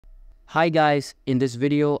Hi guys, in this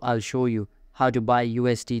video I'll show you how to buy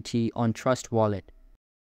USDT on Trust Wallet.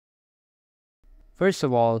 First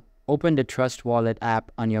of all, open the Trust Wallet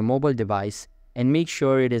app on your mobile device and make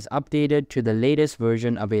sure it is updated to the latest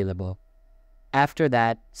version available. After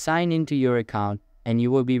that, sign into your account and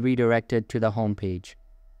you will be redirected to the home page.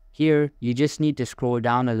 Here, you just need to scroll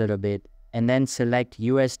down a little bit and then select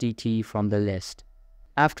USDT from the list.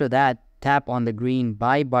 After that, tap on the green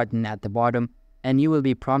Buy button at the bottom and you will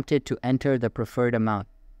be prompted to enter the preferred amount.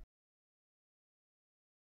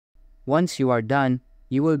 Once you are done,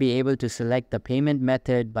 you will be able to select the payment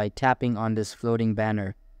method by tapping on this floating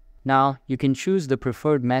banner. Now, you can choose the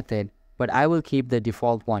preferred method, but I will keep the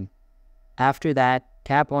default one. After that,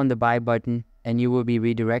 tap on the Buy button and you will be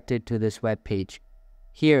redirected to this web page.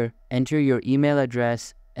 Here, enter your email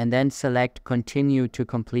address and then select Continue to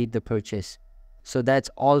complete the purchase. So that's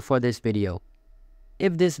all for this video.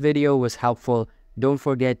 If this video was helpful, don't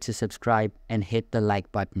forget to subscribe and hit the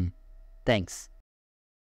like button. Thanks.